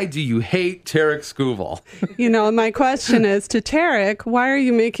 why do you hate Tarek Skubal? My question is to Tarek, why are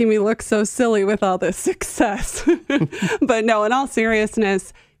you making me look so silly with all this success? But no, in all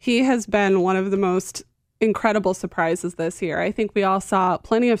seriousness, he has been one of the most incredible surprises this year. I think we all saw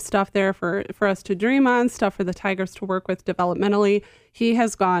plenty of stuff there for us to dream on, stuff for the Tigers to work with developmentally. He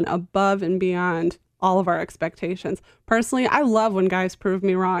has gone above and beyond all of our expectations. Personally, I love when guys prove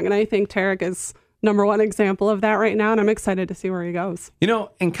me wrong, and I think Tarek is number one example of that right now, and I'm excited to see where he goes.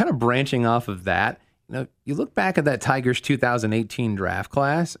 And kind of branching off of that, you look back at that Tigers 2018 draft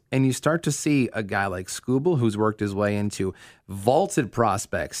class, and you start to see a guy like Skubal, who's worked his way into vaulted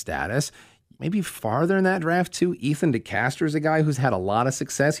prospect status. Maybe farther in that draft, too. Ethan DeCastro is a guy who's had a lot of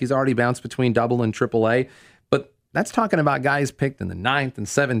success. He's already bounced between double and triple A. But that's talking about guys picked in the 9th and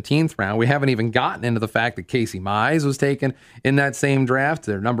 17th round. We haven't even gotten into the fact that Casey Mize was taken in that same draft.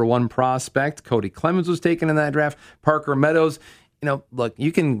 Their number 1 prospect, Cody Clemens, was taken in that draft. Parker Meadows. Look,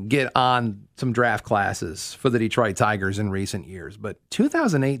 you can get on some draft classes for the Detroit Tigers in recent years, but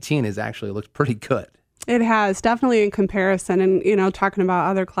 2018 has actually looked pretty good. It has, definitely in comparison. And, talking about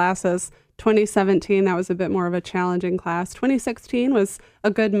other classes, 2017, that was a bit more of a challenging class. 2016 was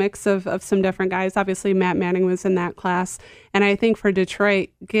a good mix of some different guys. Obviously, Matt Manning was in that class. And I think for Detroit,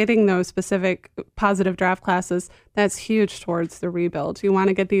 getting those specific positive draft classes, that's huge towards the rebuild. You want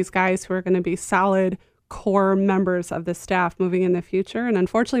to get these guys who are going to be solid core members of the staff moving in the future. And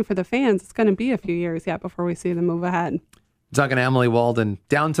unfortunately for the fans, it's going to be a few years yet before we see them move ahead. Talking to Emily Walden,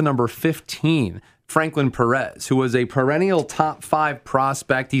 down to number 15. Franklin Perez, who was a perennial top 5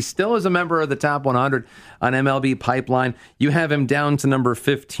 prospect. He still is a member of the top 100 on MLB Pipeline. You have him down to number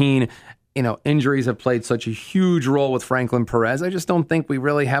 15. Injuries have played such a huge role with Franklin Perez. I just don't think we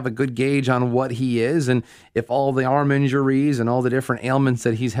really have a good gauge on what he is. And if all the arm injuries and all the different ailments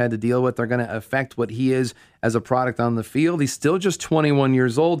that he's had to deal with are going to affect what he is as a product on the field, he's still just 21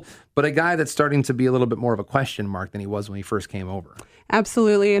 years old, but a guy that's starting to be a little bit more of a question mark than he was when he first came over.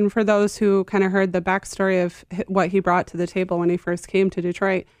 Absolutely. And for those who kind of heard the backstory of what he brought to the table when he first came to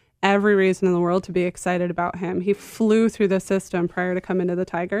Detroit, every reason in the world to be excited about him. He flew through the system prior to coming to the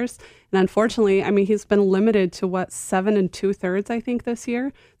Tigers. And unfortunately, he's been limited to 7 2/3, I think, this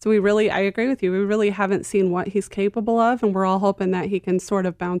year. So I agree with you. We really haven't seen what he's capable of. And we're all hoping that he can sort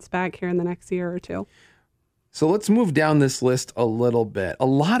of bounce back here in the next year or two. So let's move down this list a little bit. A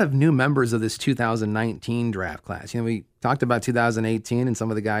lot of new members of this 2019 draft class. We talked about 2018 and some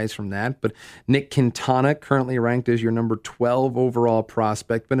of the guys from that, but Nick Quintana, currently ranked as your number 12 overall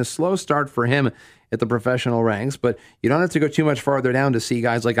prospect. Been a slow start for him at the professional ranks, but you don't have to go too much farther down to see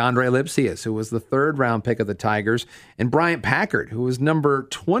guys like Andre Lipsius, who was the 3rd round pick of the Tigers, and Bryant Packard, who was number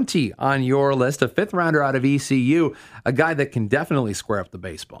 20 on your list, a 5th rounder out of ECU, a guy that can definitely square up the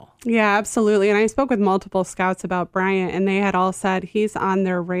baseball. Yeah, absolutely. And I spoke with multiple scouts about Bryant, and they had all said he's on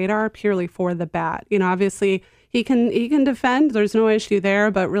their radar purely for the bat. Obviously, He can defend. There's no issue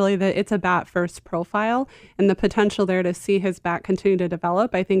there, but really it's a bat first profile, and the potential there to see his bat continue to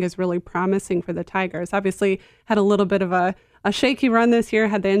develop, I think, is really promising for the Tigers. Obviously, had a little bit of a shaky run this year,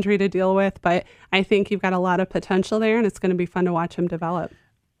 had the injury to deal with, but I think you've got a lot of potential there, and it's going to be fun to watch him develop.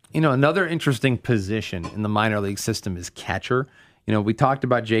 Another interesting position in the minor league system is catcher. We talked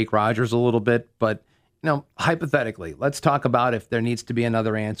about Jake Rogers a little bit, but hypothetically, let's talk about if there needs to be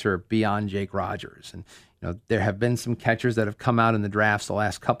another answer beyond Jake Rogers. And there have been some catchers that have come out in the drafts the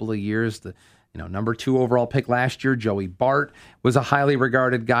last couple of years. The Number 2 overall pick last year, Joey Bart was a highly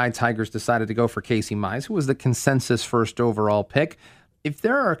regarded guy. Tigers decided to go for Casey Mize, who was the consensus first overall pick. If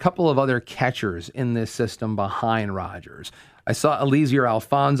there are a couple of other catchers in this system behind Rogers, I saw Eliezer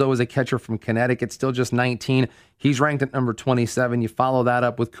Alfonso as a catcher from Connecticut, still just 19. He's ranked at number 27. You follow that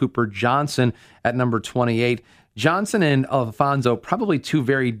up with Cooper Johnson at number 28. Johnson and Alfonso, probably 2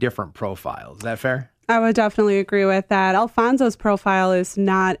 very different profiles. Is that fair? I would definitely agree with that. Alfonso's profile is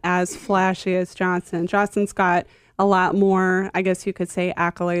not as flashy as Johnson. Johnson's got a lot more, I guess you could say,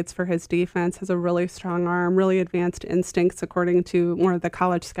 accolades for his defense, has a really strong arm, really advanced instincts, according to more of the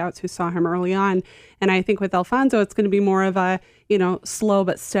college scouts who saw him early on. And I think with Alfonso, it's going to be more of a, slow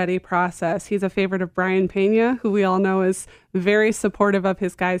but steady process. He's a favorite of Brian Pena, who we all know is very supportive of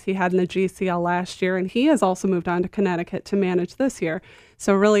his guys he had in the GCL last year. And he has also moved on to Connecticut to manage this year.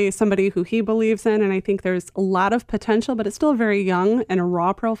 So really somebody who he believes in. And I think there's a lot of potential, but it's still very young and a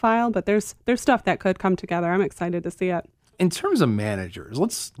raw profile. But there's stuff that could come together. I'm excited to see it. In terms of managers,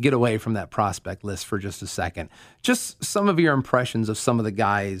 let's get away from that prospect list for just a second. Just some of your impressions of some of the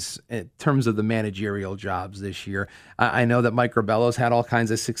guys in terms of the managerial jobs this year. I know that Mike Rebello's had all kinds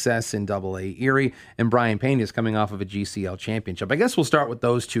of success in AA Erie, and Brian Pena is coming off of a GCL championship. I guess we'll start with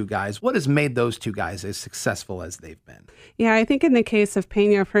those 2 guys. What has made those 2 guys as successful as they've been? Yeah, I think in the case of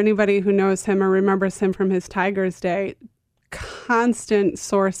Pena, for anybody who knows him or remembers him from his Tigers day, constant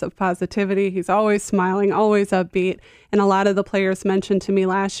source of positivity. He's always smiling, always upbeat. And a lot of the players mentioned to me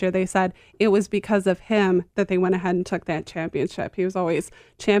last year, they said it was because of him that they went ahead and took that championship. He was always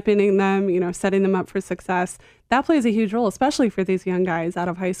championing them, setting them up for success. That plays a huge role, especially for these young guys out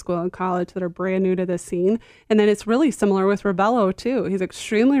of high school and college that are brand new to the scene. And then it's really similar with Rebello, too. He's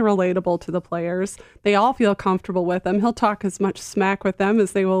extremely relatable to the players. They all feel comfortable with him. He'll talk as much smack with them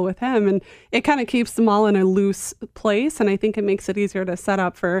as they will with him. And it kind of keeps them all in a loose place. And I think it makes it easier to set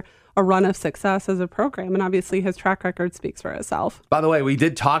up for a run of success as a program. And obviously his track record speaks for itself. By the way, we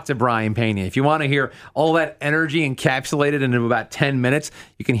did talk to Brian Pena. If you want to hear all that energy encapsulated into about 10 minutes,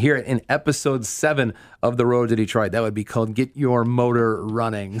 you can hear it in episode 7 of The Road to Detroit. That would be called Get Your Motor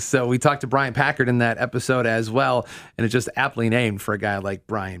Running. So we talked to Brian Packard in that episode as well, and it's just aptly named for a guy like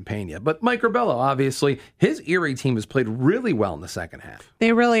Brian Pena. But Mike Rebello, obviously, his Erie team has played really well in the second half.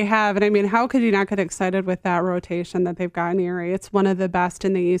 They really have. And I mean, how could you not get excited with that rotation that they've got in Erie? It's one of the best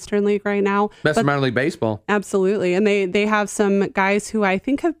in the Eastern League right now. Best in minor league baseball. Absolutely. And they have some guys who I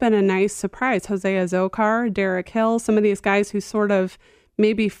think have been a nice surprise. Hosea Zokar, Derek Hill, some of these guys who sort of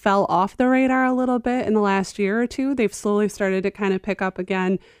maybe fell off the radar a little bit in the last year or two. They've slowly started to kind of pick up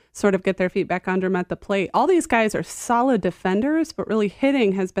again, sort of get their feet back under them at the plate. All these guys are solid defenders, but really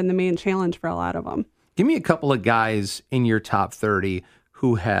hitting has been the main challenge for a lot of them. Give me a couple of guys in your top 30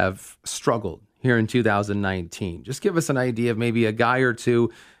 who have struggled here in 2019. Just give us an idea of maybe a guy or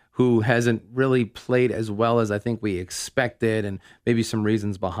two who hasn't really played as well as I think we expected, and maybe some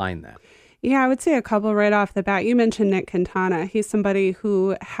reasons behind that. Yeah, I would say a couple right off the bat. You mentioned Nick Quintana. He's somebody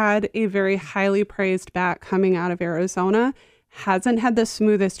who had a very highly praised bat coming out of Arizona. Hasn't had the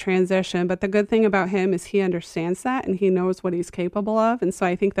smoothest transition, but the good thing about him is he understands that and he knows what he's capable of. And so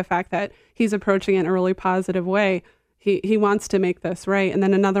I think the fact that he's approaching it in a really positive way, he wants to make this right. And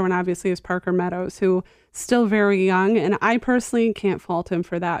then another one obviously is Parker Meadows, who still very young. And I personally can't fault him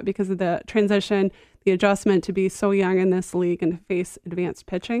for that because of the transition, the adjustment to be so young in this league and to face advanced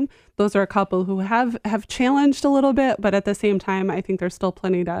pitching. Those are a couple who have challenged a little bit, but at the same time, I think there's still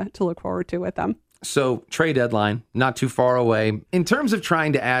plenty to look forward to with them. So trade deadline, not too far away. In terms of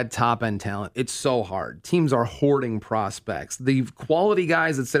trying to add top-end talent, it's so hard. Teams are hoarding prospects. The quality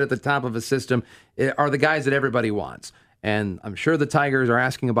guys that sit at the top of a system are the guys that everybody wants. And I'm sure the Tigers are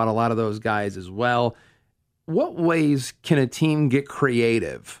asking about a lot of those guys as well. What ways can a team get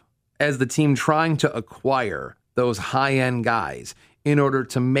creative as the team trying to acquire those high-end guys in order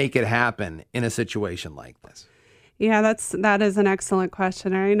to make it happen in a situation like this? Yeah, that is an excellent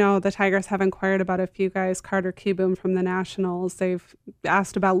question. I know the Tigers have inquired about a few guys. Carter Kieboom from the Nationals. They've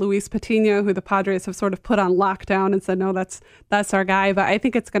asked about Luis Patino, who the Padres have sort of put on lockdown and said, no, that's our guy. But I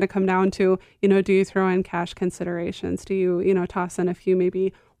think it's going to come down to, do you throw in cash considerations? Do you, toss in a few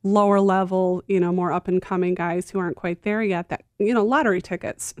maybe lower level, more up and coming guys who aren't quite there yet, that, lottery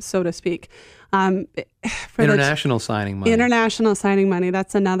tickets, so to speak. For international signing money. International signing money,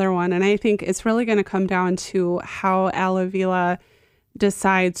 that's another one. And I think it's really going to come down to how Al Avila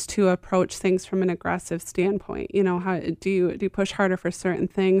decides to approach things from an aggressive standpoint. How do you push harder for certain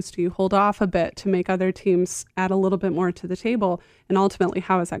things? Do you hold off a bit to make other teams add a little bit more to the table? And ultimately,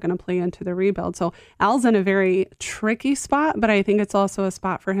 how is that going to play into the rebuild? So Al's in a very tricky spot, but I think it's also a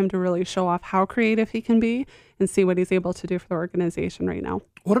spot for him to really show off how creative he can be and see what he's able to do for the organization right now.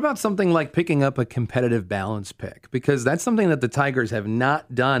 What about something like picking up a competitive balance pick? Because that's something that the Tigers have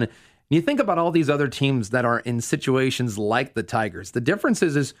not done. You think about all these other teams that are in situations like the Tigers. The difference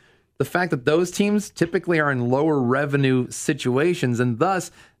is the fact that those teams typically are in lower revenue situations, and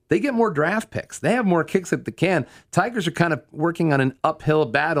thus they get more draft picks. They have more kicks at the can. Tigers are kind of working on an uphill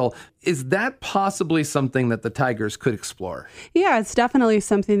battle. Is that possibly something that the Tigers could explore? Yeah, it's definitely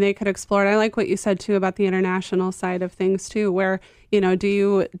something they could explore. And I like what you said, too, about the international side of things, too, where, do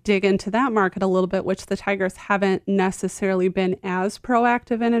you dig into that market a little bit, which the Tigers haven't necessarily been as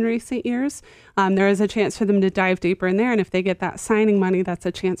proactive in recent years. There is a chance for them to dive deeper in there. And if they get that signing money, that's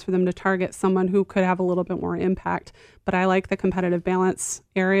a chance for them to target someone who could have a little bit more impact. But I like the competitive balance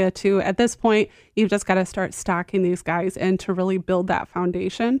area, too. At this point, you've just got to start stocking these guys in to really build that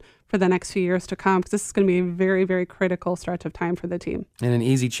foundation for the next few years to come, because this is going to be a very, very critical stretch of time for the team. And an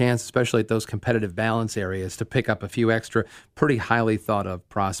easy chance, especially at those competitive balance areas, to pick up a few extra pretty highly thought of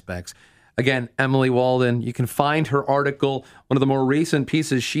prospects. Again, Emily Walden, you can find her article, one of the more recent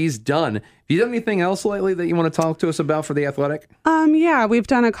pieces she's done. Have you done anything else lately that you want to talk to us about for The Athletic? Yeah, we've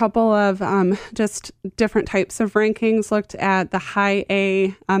done a couple of just different types of rankings, looked at the high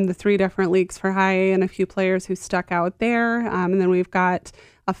A, the 3 different leagues for high A and a few players who stuck out there. And then we've got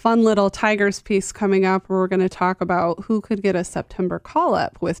a fun little Tigers piece coming up where we're going to talk about who could get a September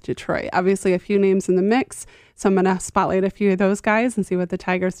call-up with Detroit. Obviously, a few names in the mix, so I'm going to spotlight a few of those guys and see what the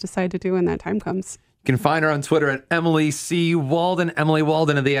Tigers decide to do when that time comes. You can find her on Twitter at Emily C. Walden, Emily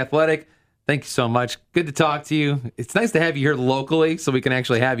Walden of The Athletic. Thank you so much. Good to talk to you. It's nice to have you here locally so we can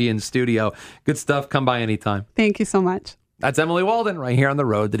actually have you in studio. Good stuff. Come by anytime. Thank you so much. That's Emily Walden right here on the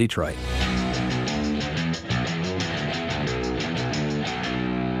road to Detroit.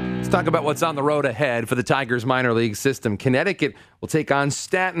 Talk about what's on the road ahead for the Tigers minor league system. Connecticut will take on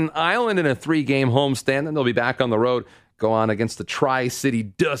Staten Island in a 3-game homestand, and they'll be back on the road, go on against the Tri-City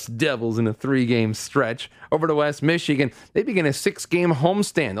Dust Devils in a 3-game stretch. Over to West Michigan, they begin a 6-game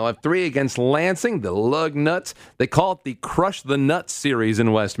homestand. They'll have 3 against Lansing, the Lug Nuts. They call it the Crush the Nuts series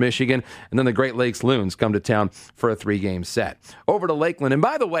in West Michigan. And then the Great Lakes Loons come to town for a 3-game set. Over to Lakeland. And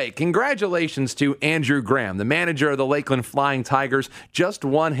by the way, congratulations to Andrew Graham, the manager of the Lakeland Flying Tigers. Just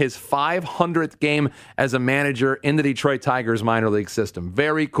won his 500th game as a manager in the Detroit Tigers minor league system.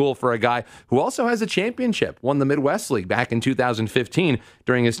 Very cool for a guy who also has a championship, won the Midwest League back in 2015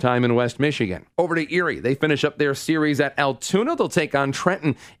 during his time in West Michigan. Over to Erie. They finish up their series at Altoona. They'll take on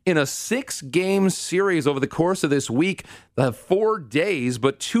Trenton in a 6-game series over the course of this week. They'll have 4 days,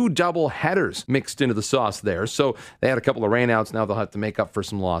 but 2 double headers mixed into the sauce there. So they had a couple of rainouts. Now they'll have to make up for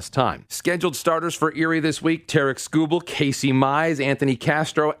some lost time. Scheduled starters for Erie this week: Tarek Skubal, Casey Mize, Anthony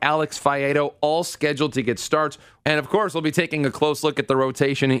Castro, Alex Faedo, all scheduled to get starts. And of course, we'll be taking a close look at the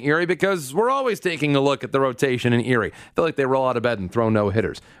rotation in Erie, because we're always taking a look at the rotation in Erie. I feel like they roll out of bed and throw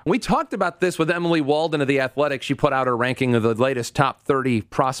no-hitters. We talked about this with Emily Walden of The Athletic. She put out her ranking of the latest top 30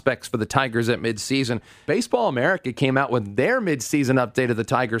 prospects for the Tigers at midseason. Baseball America came out with their midseason update of the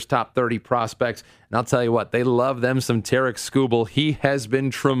Tigers' top 30 prospects. And I'll tell you what, they love them some Tarek Skubal. He has been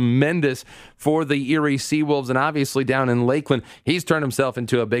tremendous for the Erie Seawolves, and obviously down in Lakeland, he's turned himself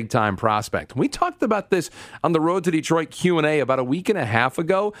into a big-time prospect. We talked about this on the Road to Detroit Q&A about a week and a half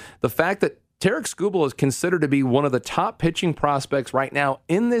ago. The fact that Tarek Skubal is considered to be one of the top pitching prospects right now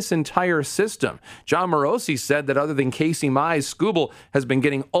in this entire system. John Morosi said that other than Casey Mize, Skubal has been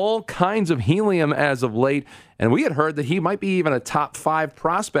getting all kinds of helium as of late, and we had heard that he might be even a top 5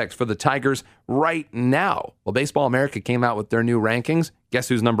 prospect for the Tigers right now. Well, Baseball America came out with their new rankings. Guess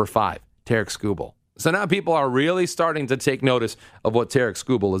who's number 5? Tarek Skubal. So now people are really starting to take notice of what Tarek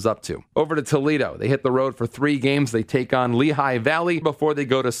Skubal is up to. Over to Toledo. They hit the road for 3 games. They take on Lehigh Valley before they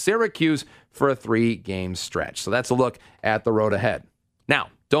go to Syracuse for a 3-game stretch. So that's a look at the road ahead. Now,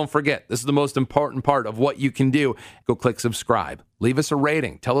 don't forget, this is the most important part of what you can do. Go click subscribe. Leave us a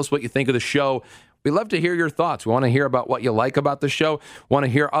rating. Tell us what you think of the show. We love to hear your thoughts. We want to hear about what you like about the show. Want to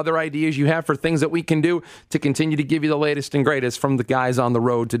hear other ideas you have for things that we can do to continue to give you the latest and greatest from the guys on the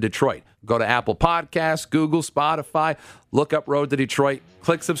road to Detroit. Go to Apple Podcasts, Google, Spotify, look up Road to Detroit,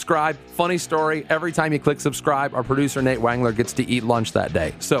 click subscribe. Funny story, every time you click subscribe, our producer Nate Wangler gets to eat lunch that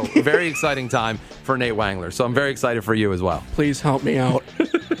day. So very exciting time for Nate Wangler. So I'm very excited for you as well. Please help me out.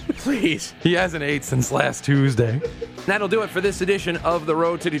 Please. He hasn't ate since last Tuesday. that'll do it for this edition of The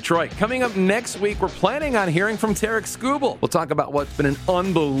Road to Detroit. Coming up next week, we're planning on hearing from Tarek Skubal. We'll talk about what's been an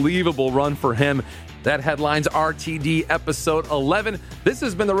unbelievable run for him. That headlines RTD episode 11. This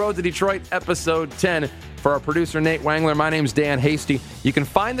has been The Road to Detroit episode 10. For our producer, Nate Wangler, my name's Dan Hasty. You can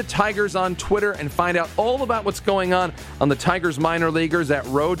find the Tigers on Twitter and find out all about what's going on the Tigers minor leaguers at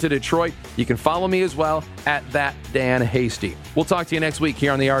Road to Detroit. You can follow me as well at that Dan Hasty. We'll talk to you next week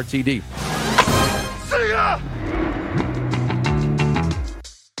here on the RTD. See ya!